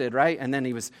arrested, right? And then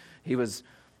he was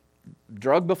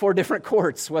drugged before different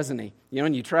courts, wasn't he?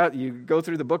 And you go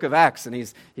through the book of Acts, and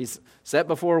he's set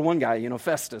before one guy,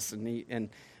 Festus, and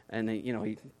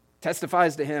he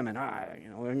testifies to him,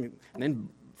 and then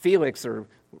Felix or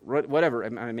whatever.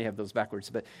 I may have those backwards,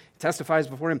 but he testifies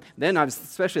before him. Then I was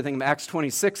especially thinking of Acts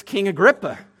 26, King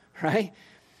Agrippa, right?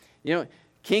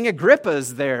 King Agrippa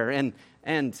is there, and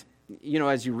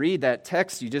as you read that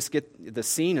text, you just get the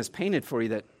scene is painted for you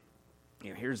that.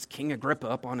 Here's King Agrippa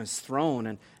up on his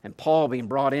throne and Paul being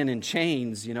brought in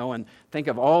chains, and think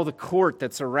of all the court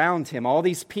that's around him, all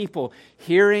these people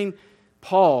hearing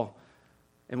Paul.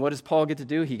 And what does Paul get to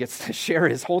do? He gets to share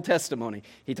his whole testimony.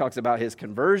 He talks about his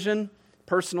conversion,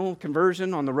 personal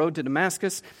conversion on the road to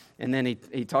Damascus, and then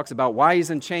he talks about why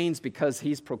he's in chains, because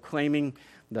he's proclaiming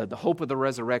the hope of the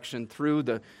resurrection through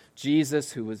the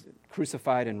Jesus who was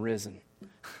crucified and risen.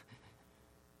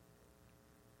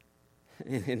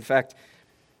 In fact,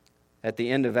 at the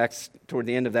end of Acts, toward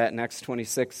the end of that in Acts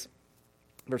 26,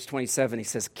 verse 27, he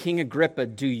says, King Agrippa,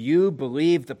 do you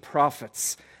believe the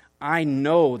prophets? I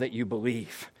know that you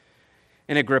believe.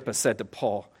 And Agrippa said to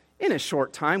Paul, in a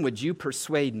short time, would you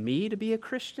persuade me to be a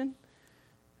Christian?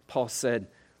 Paul said,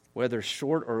 whether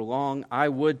short or long, I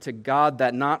would to God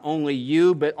that not only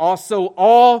you, but also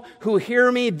all who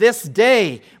hear me this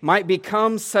day might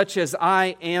become such as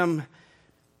I am,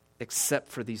 except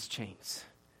for these chains.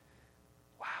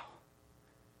 Wow.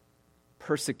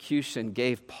 Persecution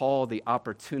gave Paul the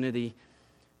opportunity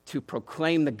to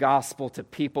proclaim the gospel to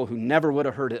people who never would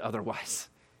have heard it otherwise.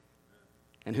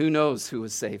 And who knows who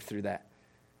was saved through that.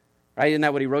 Right? Isn't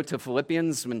that what he wrote to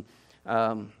Philippians when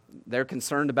they're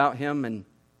concerned about him and,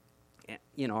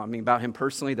 about him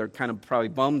personally. They're kind of probably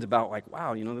bummed about like,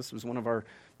 wow, this was one of our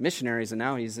missionaries and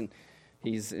now he's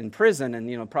in prison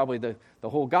and, probably the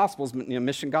whole gospel's,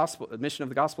 mission of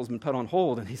the gospel has been put on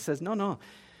hold. And he says, no,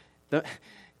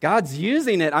 God's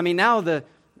using it. Now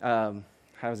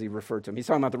how does he refer to them? He's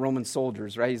talking about the Roman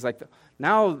soldiers, right? He's like,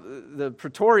 now the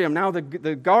praetorium, now the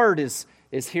guard is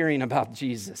hearing about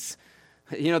Jesus.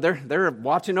 They're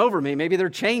watching over me. Maybe they're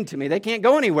chained to me. They can't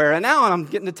go anywhere. And now I'm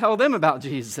getting to tell them about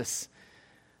Jesus.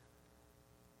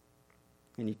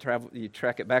 And you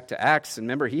track it back to Acts, and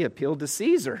remember, he appealed to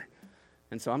Caesar.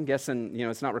 And so I'm guessing,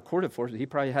 it's not recorded for us, but he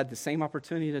probably had the same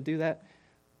opportunity to do that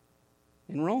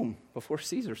in Rome before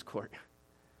Caesar's court.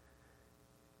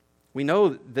 We know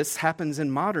this happens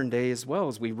in modern day as well.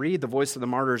 As we read the Voice of the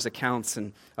Martyrs accounts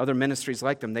and other ministries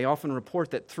like them, they often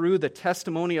report that through the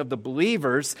testimony of the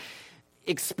believers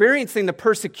experiencing the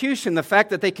persecution, the fact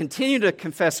that they continue to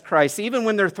confess Christ even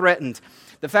when they're threatened,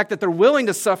 the fact that they're willing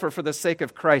to suffer for the sake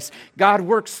of Christ, God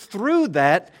works through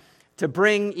that to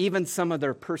bring even some of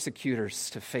their persecutors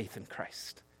to faith in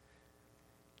Christ.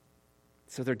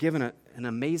 So they're given an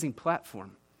amazing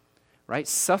platform, right?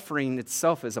 Suffering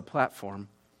itself is a platform.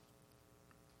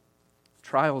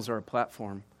 Trials are a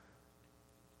platform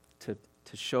to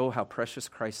show how precious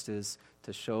Christ is,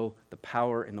 to show the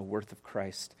power and the worth of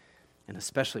Christ, and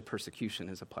especially persecution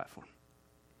is a platform.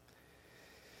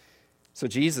 So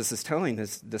Jesus is telling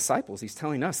his disciples, he's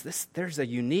telling us, there's a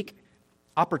unique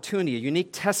opportunity, a unique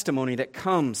testimony that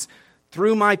comes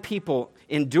through my people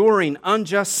enduring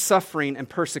unjust suffering and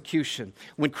persecution.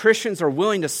 When Christians are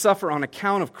willing to suffer on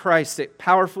account of Christ, it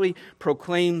powerfully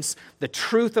proclaims the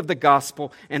truth of the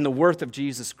gospel and the worth of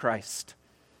Jesus Christ.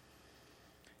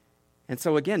 And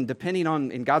so again, depending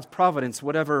on, in God's providence,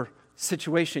 whatever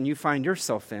situation you find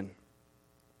yourself in,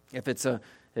 if it's a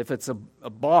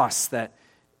boss that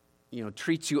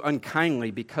treats you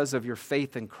unkindly because of your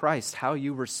faith in Christ, how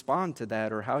you respond to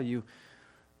that or how you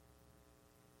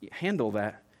handle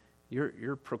that,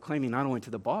 you're proclaiming not only to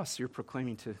the boss, you're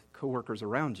proclaiming to coworkers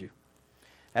around you.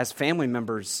 As family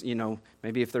members,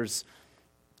 maybe if there's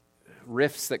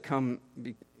rifts that come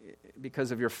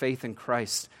because of your faith in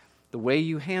Christ, the way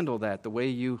you handle that, the way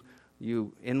you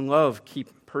in love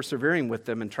keep persevering with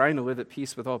them and trying to live at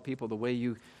peace with all people, the way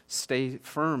you stay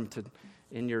firm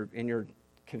in your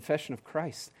confession of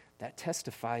Christ, that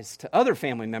testifies to other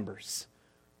family members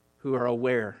who are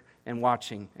aware and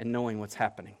watching and knowing what's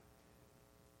happening.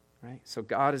 Right? So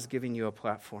God is giving you a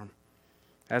platform.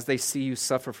 As they see you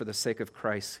suffer for the sake of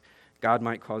Christ, God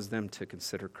might cause them to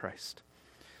consider Christ.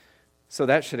 So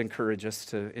that should encourage us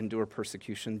to endure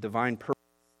persecution. Divine purpose.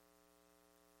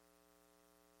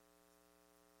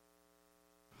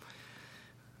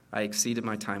 I exceeded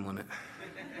my time limit.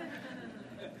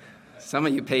 Some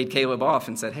of you paid Caleb off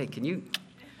and said, hey, can you...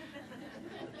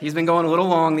 He's been going a little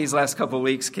long these last couple of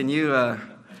weeks. Can you...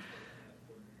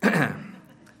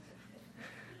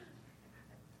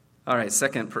 All right,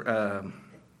 second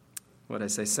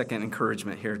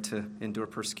encouragement here to endure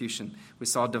persecution. We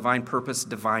saw divine purpose,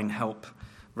 divine help.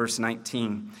 Verse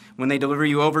 19, when they deliver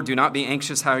you over, do not be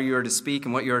anxious how you are to speak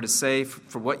and what you are to say,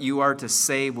 for what you are to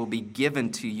say will be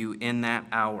given to you in that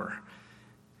hour.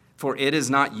 For it is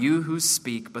not you who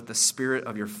speak, but the Spirit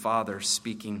of your Father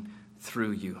speaking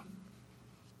through you.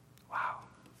 Wow.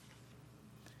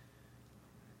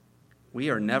 We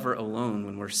are never alone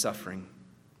when we're suffering.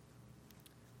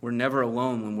 We're never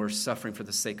alone when we're suffering for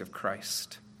the sake of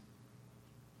Christ.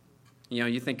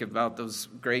 You think about those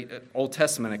great Old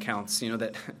Testament accounts,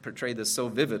 that portray this so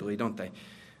vividly, don't they?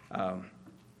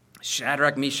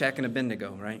 Shadrach, Meshach, and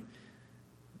Abednego, right?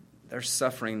 They're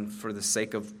suffering for the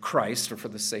sake of Christ or for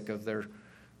the sake of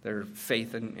their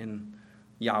faith in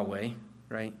Yahweh,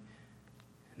 right?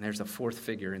 And there's a fourth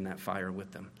figure in that fire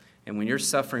with them. And when you're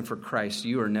suffering for Christ,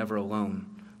 you are never alone.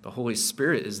 The Holy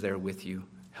Spirit is there with you,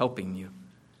 helping you.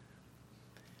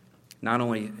 Not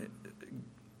only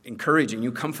encouraging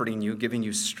you, comforting you, giving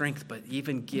you strength, but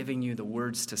even giving you the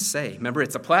words to say. Remember,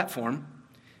 it's a platform.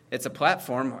 It's a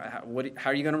platform. How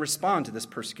are you going to respond to this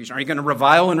persecution? Are you going to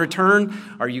revile in return?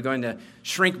 Are you going to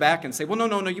shrink back and say, well,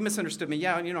 no, you misunderstood me.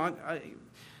 Yeah,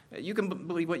 you can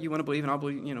believe what you want to believe, and I'll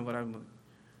believe, what I believe.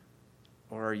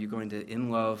 Or are you going to, in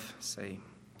love, say,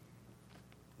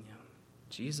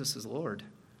 Jesus is Lord,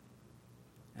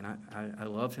 and I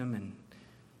love him, and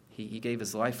He gave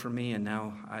his life for me, and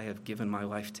now I have given my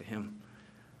life to him.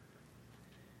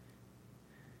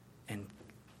 And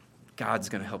God's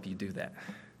going to help you do that.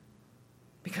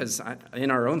 Because in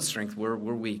our own strength, we're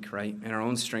weak, right? In our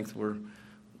own strength,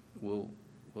 we'll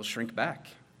shrink back.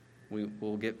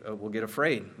 We'll get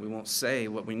afraid. We won't say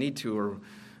what we need to, or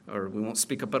or we won't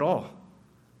speak up at all.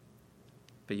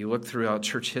 But you look throughout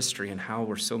church history and how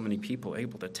were so many people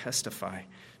able to testify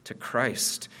to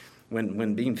Christ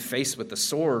when being faced with the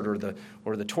sword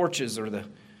or the torches or the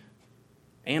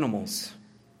animals,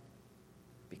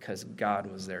 because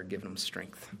God was there giving them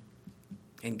strength.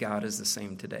 And God is the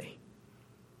same today.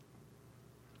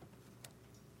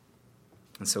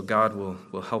 And so God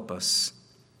will help us.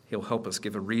 He'll help us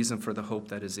give a reason for the hope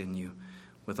that is in you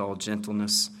with all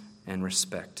gentleness and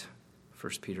respect.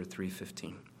 1 Peter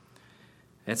 3:15.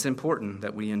 It's important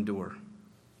that we endure.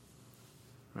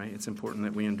 Right? It's important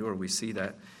that we endure. We see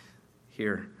that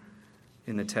here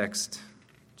in the text.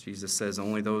 Jesus says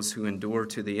only those who endure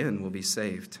to the end will be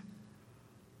saved.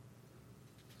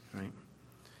 Right?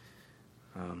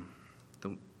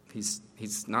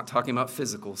 He's not talking about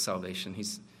physical salvation.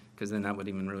 Because then that would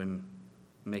even really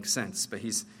make sense. But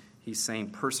he's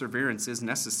saying perseverance is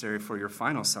necessary for your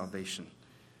final salvation.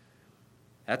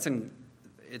 It's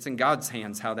in God's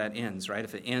hands how that ends, right?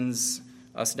 If it ends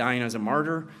us dying as a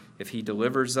martyr, if he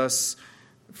delivers us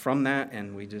from that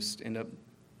and we just end up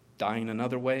dying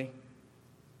another way,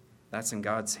 that's in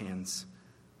God's hands.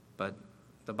 But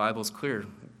the Bible's clear.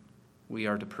 We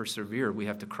are to persevere. We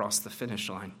have to cross the finish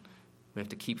line. We have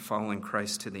to keep following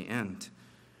Christ to the end.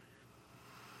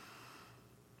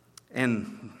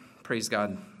 And praise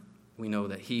God, we know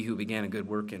that he who began a good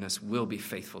work in us will be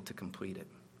faithful to complete it.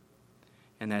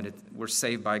 And that we're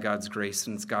saved by God's grace,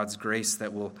 and it's God's grace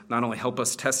that will not only help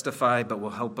us testify, but will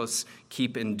help us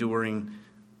keep enduring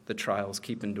the trials,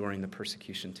 keep enduring the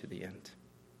persecution to the end.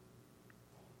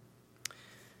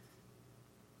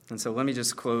 And so let me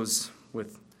just close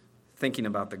with thinking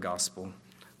about the gospel.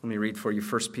 Let me read for you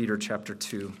 1 Peter chapter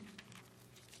 2.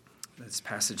 This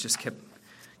passage just kept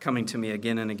coming to me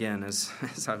again and again as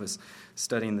I was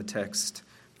studying the text.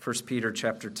 1 Peter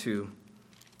chapter 2.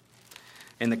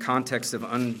 In the context of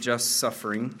unjust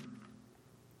suffering,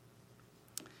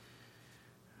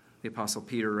 the Apostle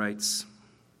Peter writes,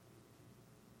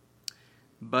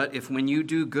 "But if when you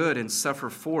do good and suffer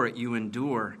for it, you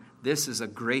endure, this is a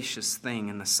gracious thing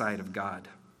in the sight of God.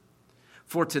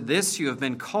 For to this you have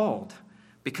been called,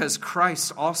 because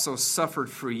Christ also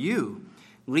suffered for you,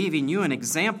 leaving you an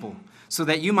example, so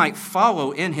that you might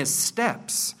follow in his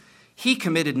steps. He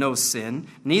committed no sin,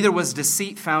 neither was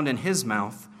deceit found in his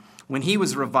mouth. When he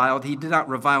was reviled, he did not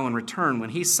revile in return. When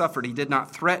he suffered, he did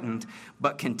not threaten,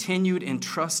 but continued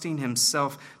entrusting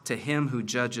himself to him who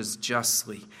judges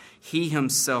justly. He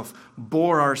himself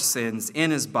bore our sins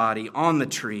in his body on the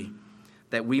tree,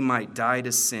 that we might die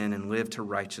to sin and live to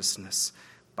righteousness.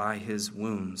 By his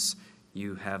wounds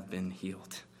you have been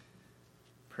healed."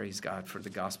 Praise God for the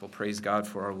gospel. Praise God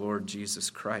for our Lord Jesus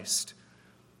Christ,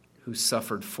 who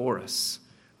suffered for us,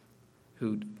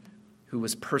 who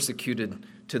was persecuted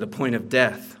to the point of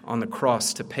death on the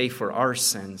cross to pay for our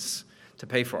sins, to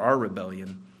pay for our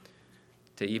rebellion,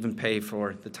 to even pay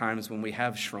for the times when we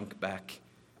have shrunk back.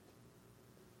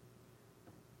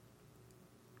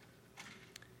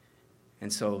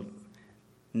 And so,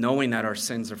 knowing that our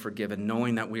sins are forgiven,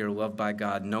 knowing that we are loved by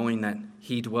God, knowing that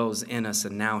he dwells in us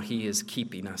and now he is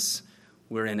keeping us,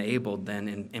 we're enabled then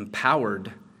and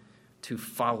empowered to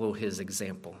follow his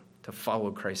example, to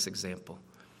follow Christ's example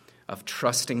of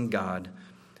trusting God,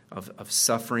 of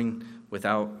suffering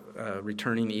without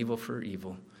returning evil for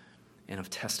evil, and of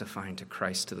testifying to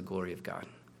Christ to the glory of God.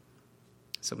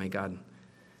 So may God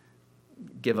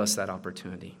give us that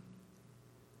opportunity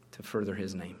to further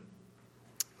his name.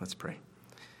 Let's pray.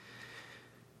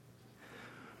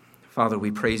 Father,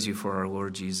 we praise you for our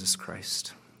Lord Jesus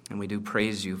Christ, and we do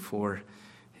praise you for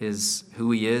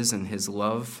who he is and his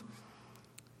love,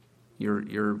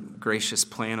 your gracious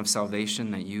plan of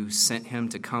salvation, that you sent him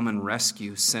to come and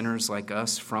rescue sinners like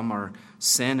us from our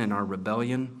sin and our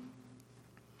rebellion.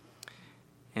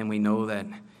 And we know that,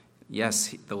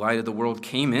 yes, the light of the world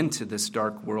came into this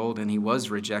dark world, and he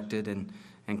was rejected and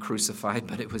crucified,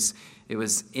 but it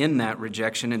was in that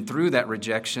rejection and through that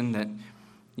rejection that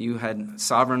you had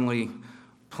sovereignly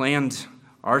planned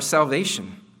our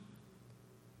salvation,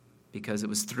 because it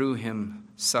was through him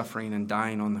suffering and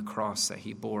dying on the cross that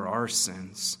he bore our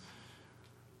sins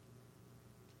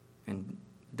and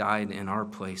died in our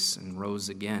place and rose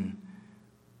again,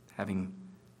 having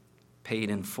paid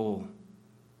in full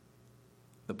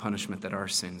the punishment that our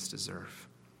sins deserve.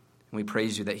 And we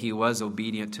praise you that he was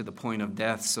obedient to the point of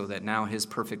death, so that now his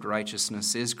perfect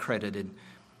righteousness is credited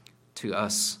to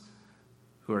us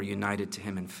who are united to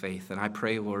him in faith. And I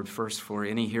pray, Lord, first for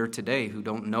any here today who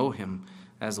don't know him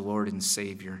as Lord and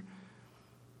Savior,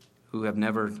 who have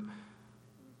never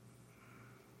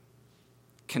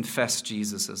confessed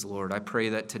Jesus as Lord. I pray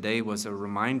that today was a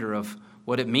reminder of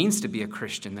what it means to be a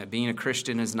Christian, that being a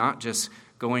Christian is not just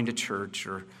going to church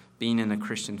or being in a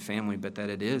Christian family, but that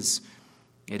it is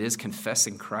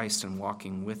confessing Christ and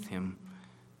walking with him.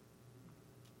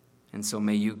 And so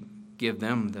may you give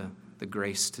them the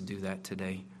grace to do that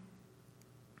today.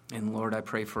 And Lord, I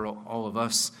pray for all of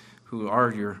us who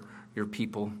are your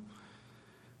people,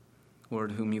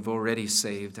 Lord, whom you've already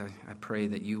saved. I pray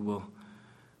that you will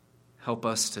help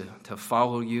us to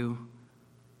follow you.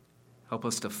 Help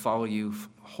us to follow you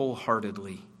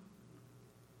wholeheartedly.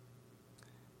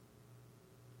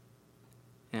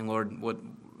 And Lord,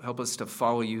 help us to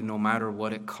follow you no matter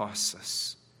what it costs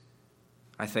us.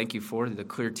 I thank you for the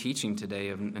clear teaching today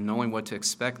of knowing what to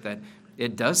expect, that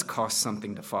it does cost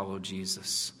something to follow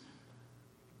Jesus.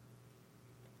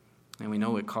 And we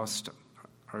know it cost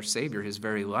our Savior his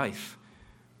very life.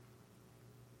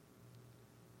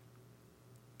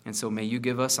 And so may you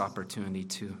give us opportunity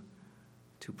to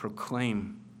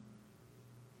proclaim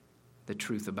the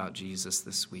truth about Jesus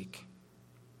this week.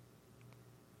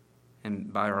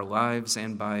 And by our lives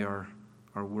and by our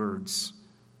words,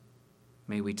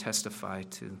 may we testify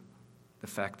to the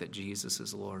fact that Jesus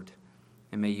is Lord.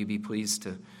 And may you be pleased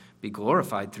to be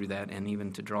glorified through that and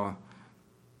even to draw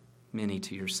many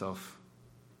to yourself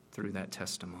through that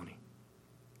testimony.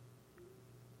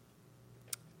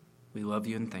 We love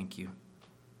you and thank you.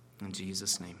 In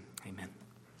Jesus' name, amen.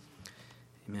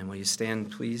 Amen. Will you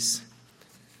stand, please?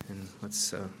 And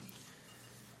let's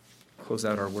close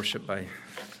out our worship by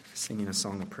singing a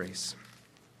song of praise.